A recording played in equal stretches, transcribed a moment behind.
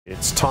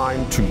It's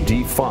time to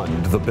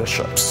defund the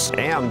bishops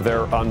and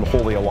their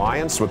unholy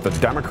alliance with the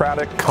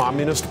Democratic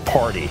Communist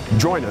Party.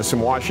 Join us in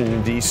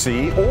Washington,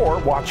 D.C., or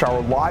watch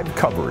our live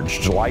coverage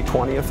July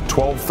 20th,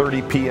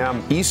 12:30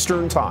 p.m.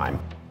 Eastern Time.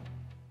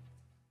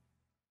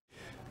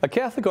 A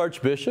Catholic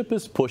Archbishop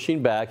is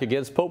pushing back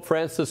against Pope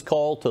Francis'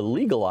 call to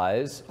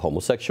legalize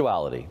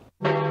homosexuality.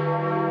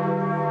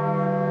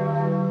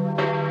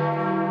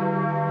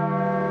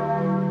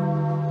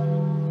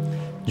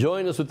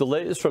 Join us with the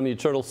latest from the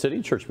Eternal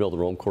City, Church Mill, the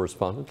Rome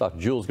correspondent, Dr.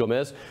 Jules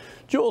Gomes.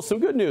 Jules, some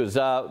good news.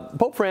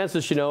 Pope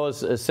Francis,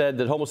 has said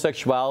that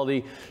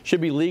homosexuality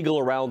should be legal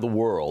around the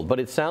world, but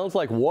it sounds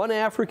like one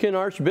African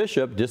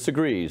archbishop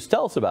disagrees.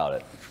 Tell us about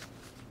it.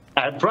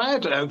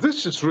 Brad,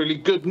 this is really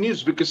good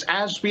news because,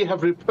 as we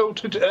have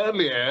reported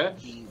earlier,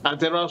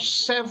 there are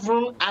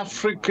several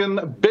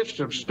African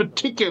bishops,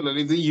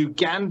 particularly the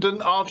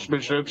Ugandan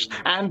archbishops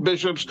and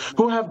bishops,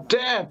 who have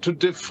dared to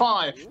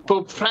defy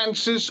Pope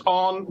Francis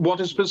on what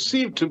is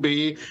perceived to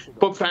be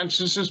Pope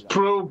Francis's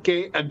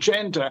pro-gay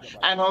agenda.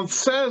 And on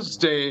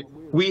Thursday,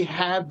 we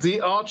had the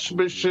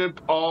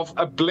Archbishop of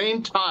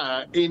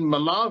Blantyre in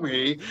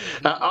Malawi,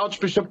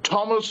 Archbishop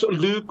Thomas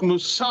Luke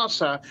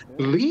Msusa,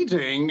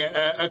 leading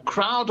a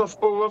crowd of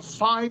over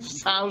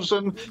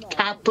 5,000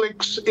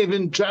 Catholics,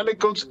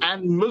 evangelicals,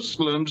 and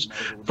Muslims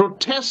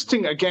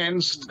protesting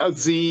against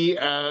the,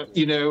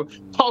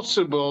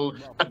 possible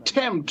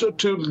attempt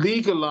to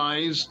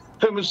legalize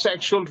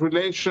homosexual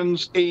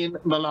relations in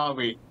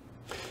Malawi.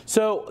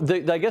 So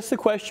I guess the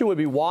question would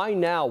be, why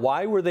now?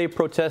 Why were they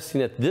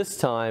protesting at this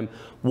time?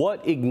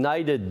 What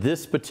ignited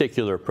this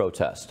particular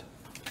protest?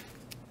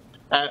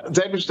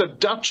 There is a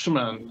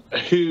Dutchman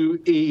who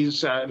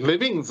is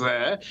living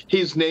there.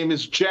 His name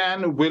is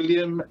Jan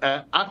William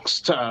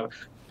Axter.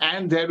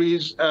 And there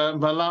is a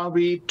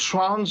Malawi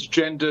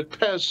transgender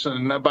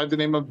person by the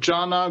name of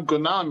Jana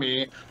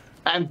Gunami.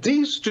 And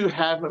these two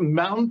have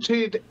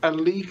mounted a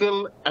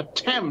legal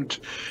attempt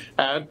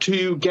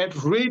to get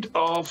rid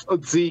of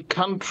the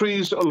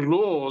country's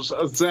laws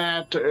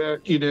that,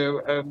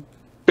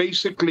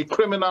 basically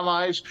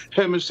criminalize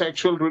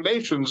homosexual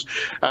relations.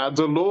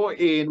 The law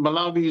in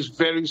Malawi is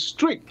very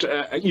strict.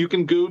 You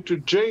can go to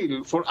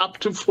jail for up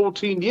to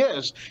 14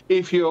 years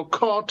if you're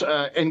caught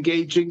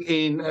engaging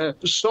in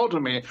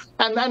sodomy.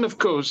 And then, of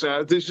course,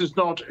 this is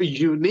not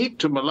unique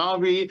to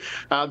Malawi.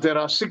 There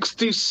are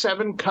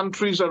 67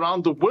 countries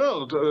around the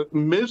world,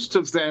 most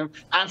of them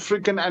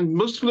African and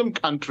Muslim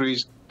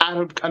countries,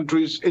 Arab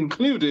countries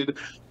included,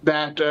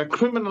 that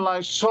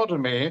criminalize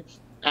sodomy.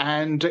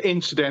 And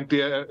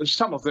incidentally,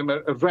 some of them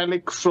are a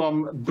relic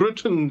from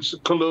Britain's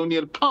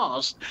colonial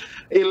past.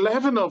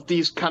 11 of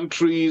these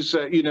countries,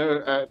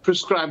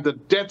 prescribe the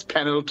death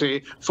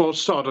penalty for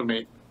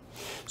sodomy.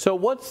 So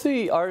what's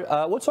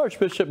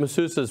Archbishop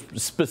Msusa's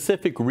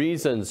specific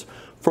reasons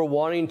for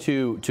wanting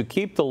to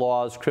keep the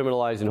laws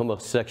criminalizing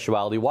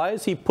homosexuality? Why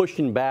is he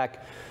pushing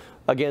back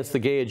against the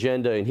gay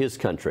agenda in his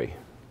country?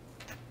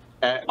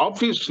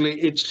 Obviously,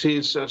 it's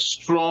his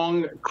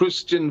strong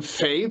Christian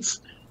faith.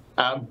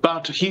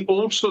 But he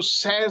also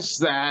says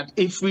that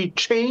if we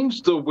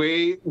change the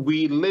way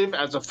we live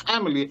as a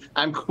family,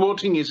 I'm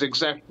quoting his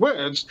exact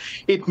words,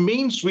 it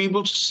means we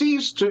will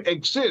cease to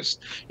exist.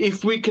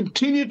 If we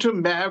continue to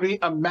marry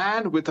a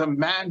man with a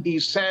man, he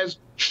says,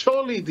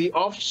 surely the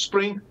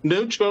offspring,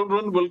 no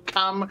children will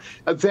come,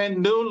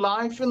 then no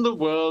life in the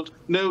world,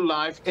 no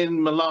life in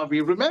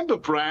Malawi. Remember,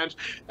 Brad,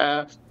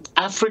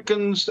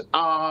 Africans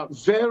are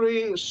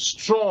very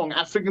strong.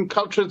 African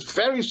culture is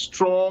very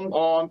strong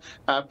on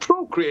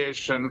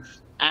procreation.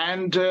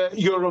 And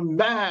you're a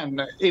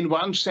man, in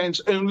one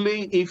sense,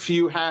 only if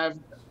you have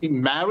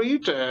been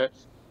married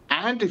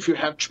and if you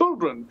have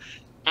children.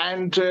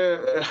 And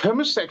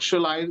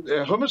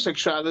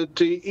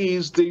homosexuality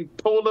is the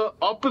polar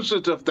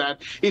opposite of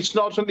that. It's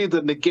not only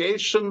the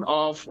negation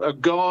of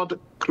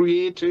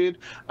God-created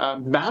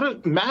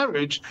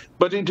marriage,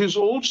 but it is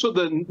also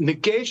the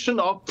negation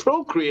of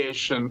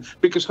procreation,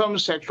 because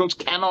homosexuals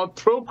cannot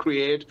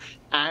procreate.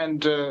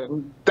 And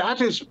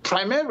that is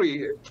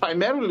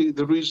primarily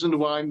the reason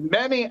why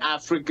many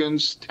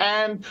Africans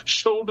stand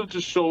shoulder to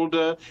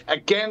shoulder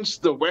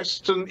against the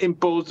Western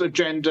imposed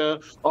agenda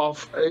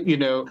of,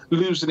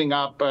 loosening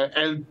up the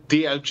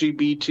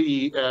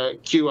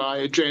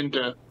LGBTQI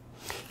agenda.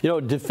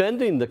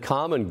 Defending the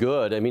common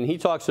good, he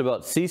talks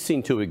about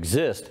ceasing to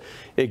exist.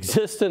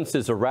 Existence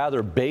is a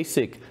rather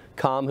basic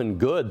common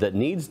good that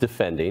needs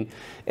defending.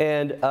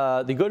 And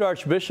the good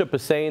Archbishop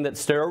is saying that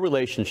sterile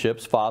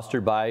relationships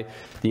fostered by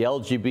the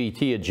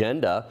LGBT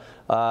agenda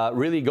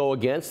really go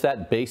against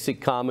that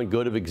basic common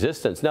good of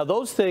existence. Now,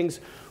 those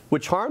things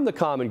which harm the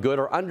common good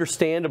are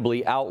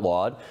understandably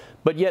outlawed.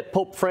 But yet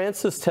Pope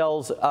Francis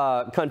tells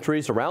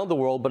countries around the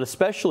world, but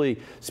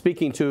especially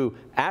speaking to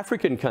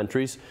African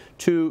countries,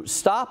 to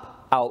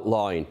stop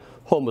outlawing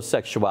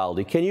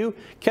homosexuality. Can you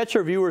catch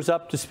our viewers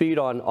up to speed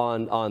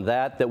on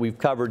that we've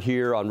covered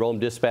here on Rome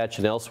Dispatch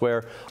and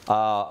elsewhere,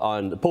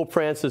 on Pope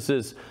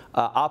Francis's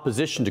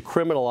opposition to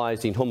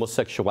criminalizing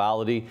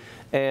homosexuality,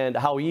 and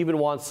how he even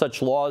wants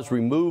such laws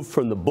removed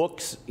from the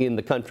books in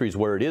the countries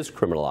where it is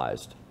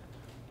criminalized?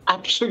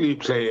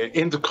 Absolutely.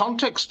 In the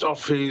context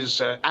of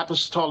his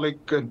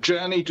apostolic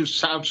journey to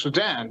South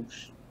Sudan,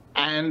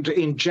 and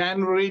in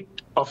January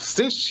of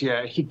this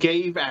year, he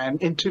gave an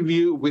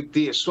interview with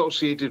the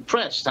Associated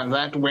Press, and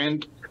that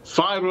went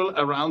viral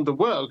around the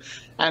world.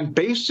 And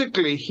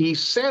basically, he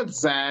said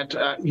that,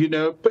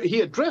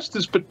 he addressed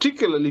this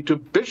particularly to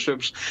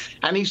bishops,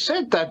 and he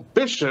said that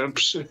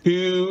bishops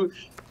who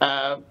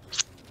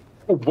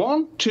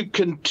want to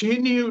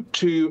continue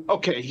to,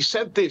 he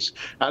said this,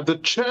 the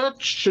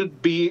church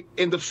should be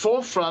in the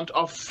forefront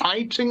of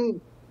fighting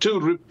to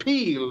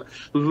repeal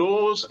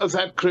laws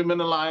that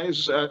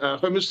criminalize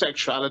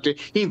homosexuality.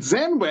 He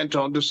then went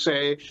on to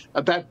say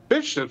that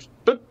bishops,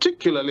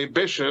 particularly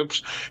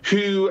bishops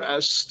who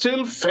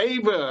still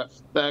favor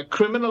the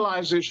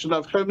criminalization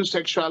of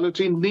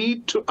homosexuality,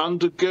 need to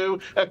undergo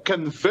a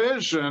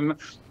conversion,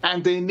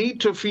 and they need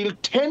to feel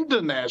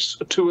tenderness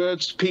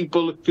towards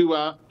people who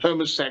are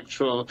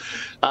homosexual.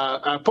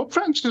 Pope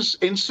Francis,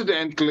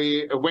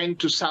 incidentally, went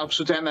to South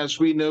Sudan, as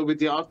we know, with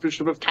the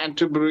Archbishop of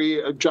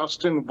Canterbury,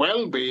 Justin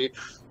Welby,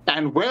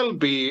 and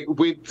Welby,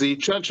 with the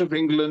Church of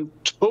England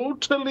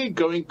totally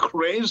going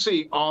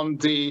crazy on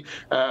the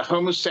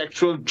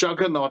homosexual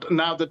juggernaut,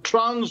 now the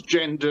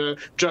transgender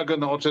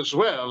juggernaut as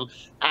well,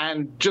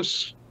 and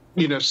just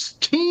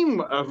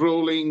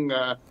steam-rolling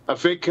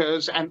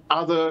vicars and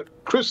other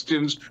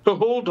Christians who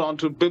hold on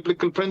to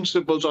biblical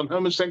principles on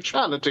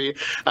homosexuality.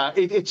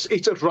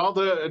 It's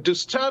rather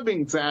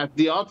disturbing that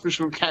the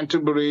Archbishop of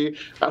Canterbury,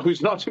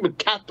 who's not even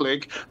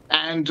Catholic,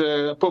 and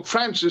Pope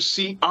Francis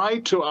see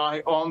eye to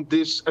eye on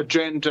this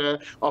agenda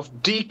of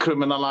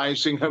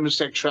decriminalizing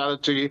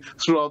homosexuality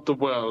throughout the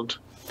world.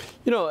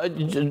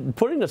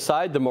 Putting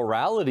aside the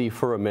morality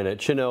for a minute,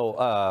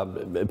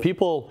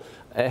 people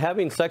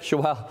having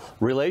sexual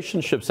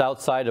relationships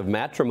outside of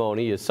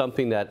matrimony is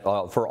something that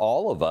for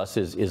all of us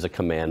is a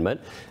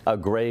commandment, a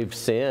grave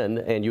sin,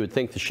 and you would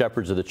think the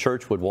shepherds of the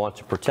church would want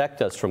to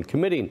protect us from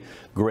committing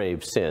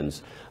grave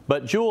sins.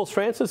 But Jules,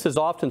 Francis has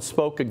often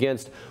spoke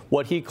against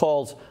what he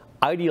calls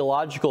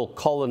ideological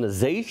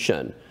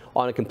colonization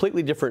on a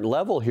completely different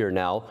level here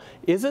now.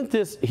 Isn't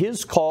this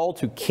his call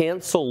to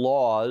cancel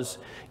laws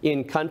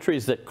in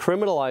countries that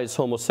criminalize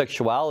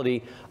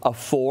homosexuality a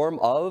form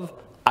of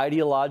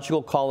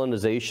ideological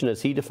colonization,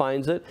 as he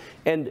defines it?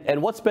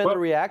 And what's been the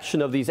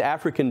reaction of these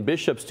African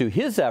bishops to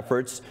his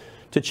efforts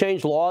to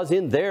change laws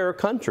in their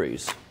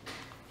countries?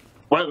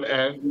 Well,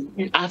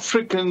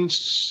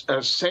 Africans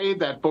say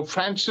that Pope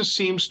Francis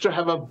seems to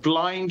have a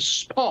blind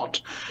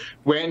spot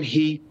when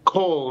he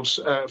calls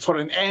for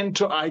an end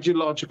to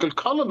ideological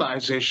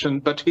colonization,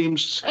 but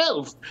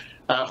himself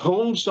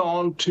holds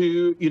on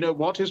to,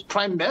 what is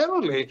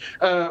primarily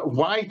a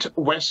white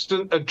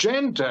Western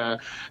agenda,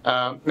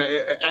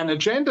 an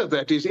agenda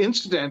that is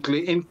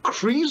incidentally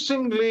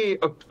increasingly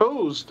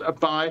opposed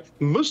by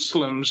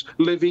Muslims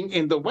living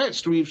in the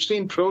West. We've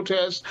seen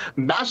protests,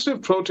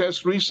 massive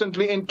protests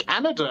recently in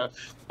Canada,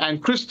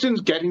 and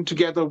Christians getting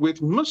together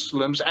with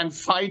Muslims and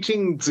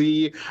fighting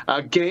the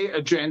gay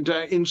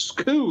agenda in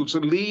schools.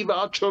 Leave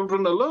our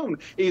children alone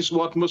is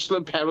what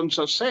Muslim parents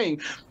are saying.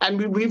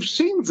 And we've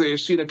seen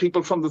this,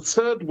 people from the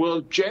third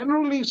world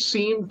generally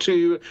seem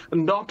to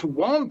not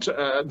want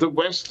the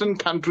Western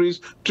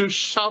countries to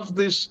shove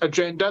this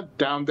agenda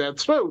down their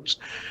throats.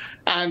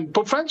 And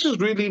Pope Francis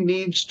really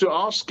needs to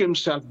ask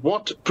himself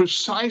what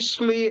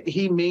precisely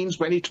he means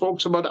when he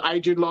talks about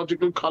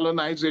ideological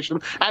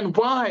colonization, and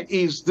why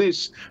is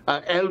this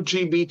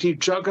LGBT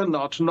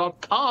juggernaut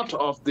not part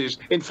of this?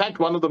 In fact,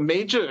 one of the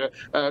major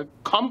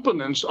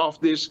components of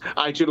this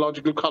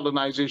ideological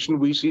colonization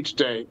we see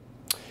today.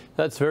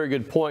 That's a very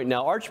good point.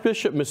 Now,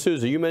 Archbishop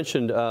Msusa, you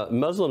mentioned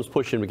Muslims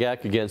pushing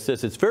back against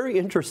this. It's very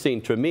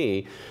interesting to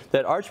me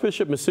that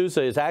Archbishop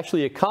Msusa is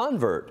actually a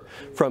convert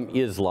from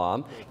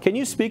Islam. Can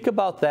you speak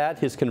about that,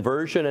 his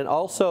conversion, and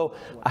also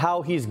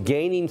how he's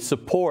gaining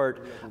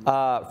support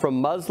from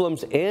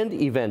Muslims and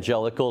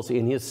evangelicals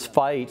in his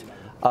fight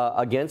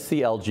against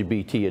the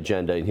LGBT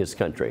agenda in his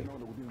country?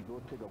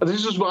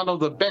 This is one of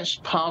the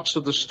best parts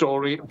of the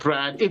story,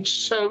 Brad. It's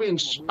so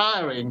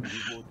inspiring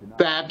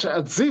that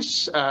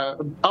this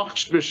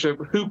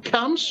Archbishop, who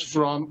comes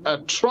from a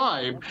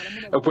tribe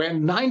where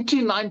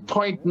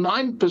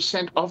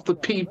 99.9% of the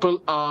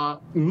people are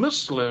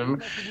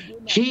Muslim,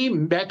 he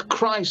met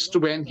Christ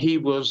when he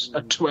was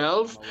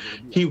 12.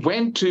 He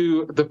went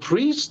to the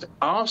priest,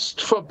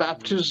 asked for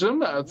baptism.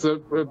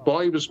 The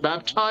boy was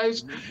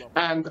baptized,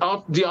 and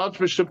the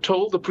Archbishop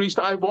told the priest,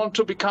 "I want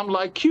to become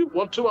like you.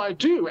 What do I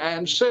do?"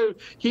 And so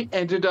he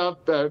ended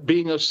up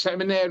being a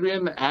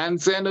seminarian and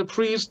then a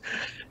priest.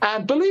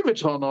 And believe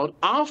it or not,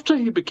 after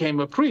he became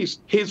a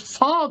priest, his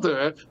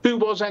father, who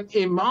was an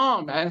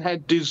imam and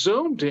had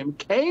disowned him,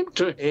 came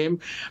to him,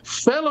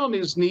 fell on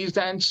his knees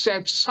and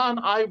said, "Son,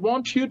 I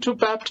want you to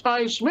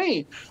baptize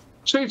me."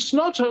 So it's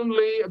not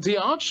only the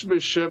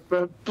Archbishop,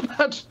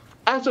 but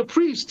as a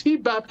priest, he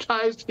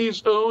baptized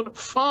his own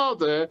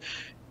father,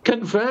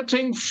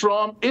 converting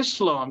from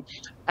Islam.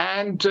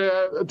 And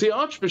the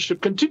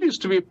Archbishop continues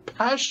to be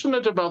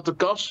passionate about the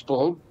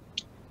gospel.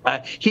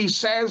 He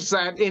says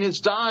that in his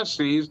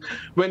diocese,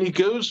 when he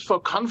goes for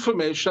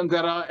confirmation,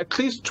 there are at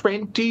least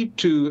 20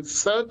 to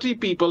 30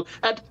 people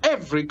at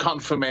every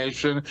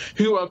confirmation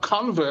who are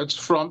converts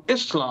from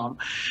Islam.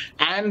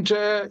 And,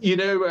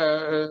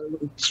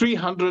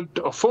 300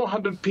 or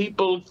 400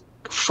 people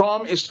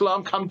from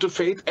Islam come to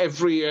faith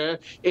every year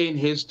in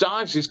his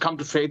diocese, come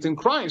to faith in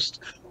Christ.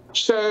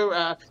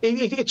 So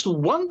it's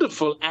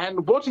wonderful.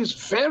 And what is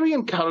very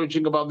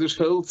encouraging about this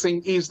whole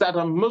thing is that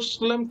a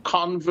Muslim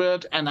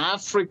convert, an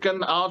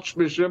African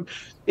archbishop,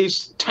 is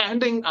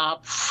standing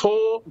up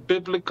for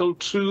biblical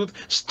truth,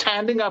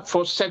 standing up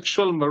for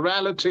sexual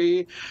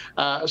morality,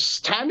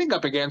 standing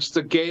up against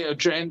the gay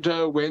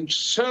agenda when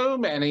so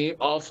many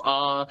of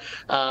our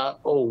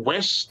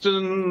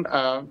Western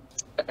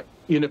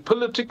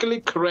politically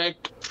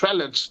correct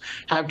prelates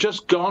have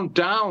just gone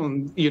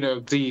down,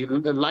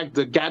 like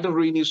the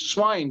Gadarene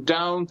swine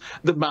down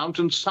the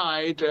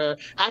mountainside,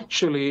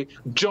 actually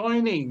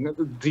joining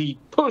the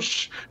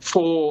push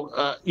for,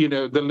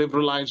 the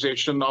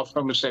liberalization of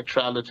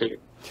homosexuality.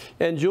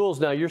 And Jules,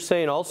 now you're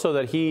saying also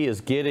that he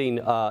is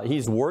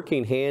he's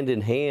working hand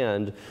in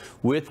hand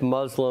with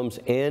Muslims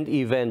and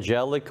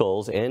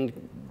evangelicals and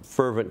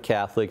fervent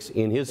Catholics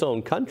in his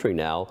own country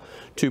now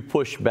to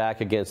push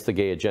back against the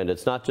gay agenda.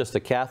 It's not just a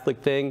Catholic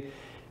thing.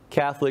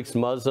 Catholics,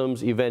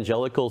 Muslims,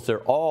 evangelicals, they're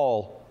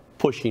all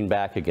pushing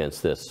back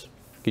against this.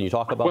 Can you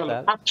talk about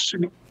that?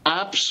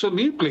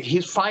 Absolutely.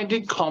 He's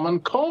finding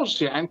common cause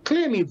here. And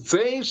clearly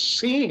they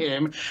see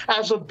him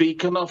as a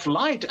beacon of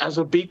light, as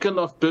a beacon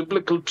of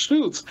biblical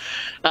truth,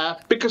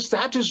 because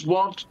that is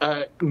what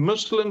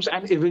Muslims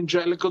and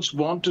evangelicals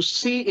want to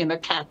see in a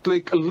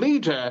Catholic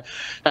leader.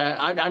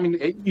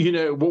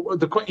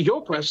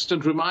 Your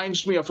question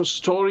reminds me of a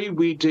story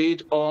we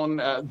did on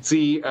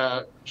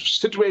the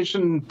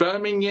situation in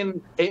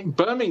Birmingham,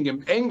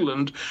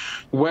 England,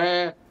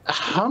 where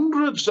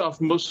hundreds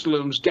of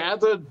Muslims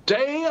gathered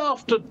day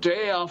after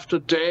day after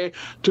day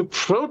to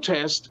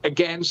protest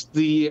against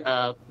the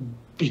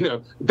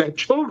their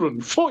children,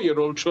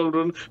 4-year-old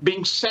children,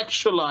 being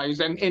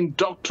sexualized and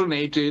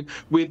indoctrinated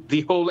with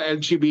the whole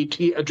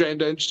LGBT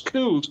agenda in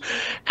schools.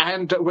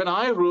 And when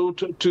I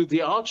wrote to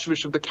the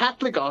Archbishop, the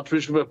Catholic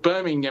Archbishop of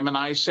Birmingham, and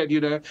I said,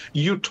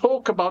 you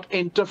talk about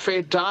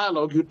interfaith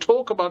dialogue, you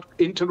talk about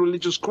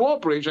interreligious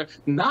cooperation,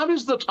 now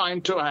is the time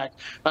to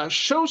act.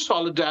 Show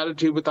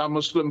solidarity with our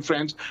Muslim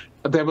friends.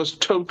 There was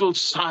total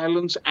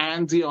silence,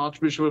 and the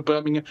Archbishop of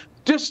Birmingham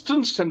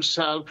distanced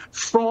himself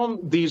from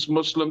these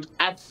Muslims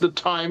at the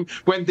time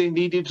when they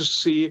needed to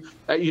see,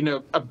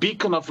 a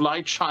beacon of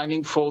light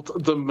shining forth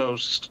the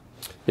most.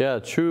 Yeah,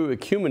 true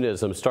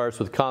ecumenism starts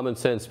with common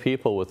sense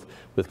people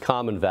with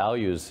common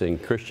values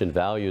and Christian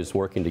values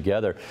working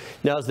together.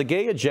 Now, as the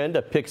gay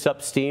agenda picks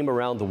up steam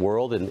around the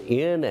world and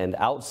in and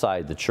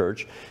outside the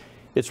church,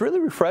 it's really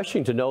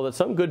refreshing to know that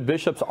some good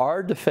bishops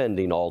are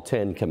defending all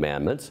 10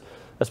 commandments,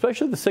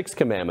 especially the 6th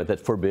commandment that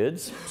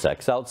forbids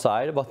sex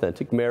outside of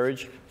authentic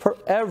marriage for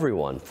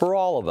everyone, for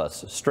all of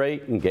us,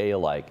 straight and gay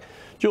alike.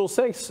 Jules,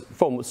 thanks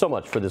so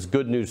much for this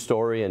good news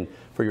story and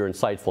for your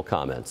insightful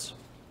comments.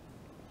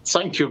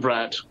 Thank you,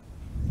 Brad.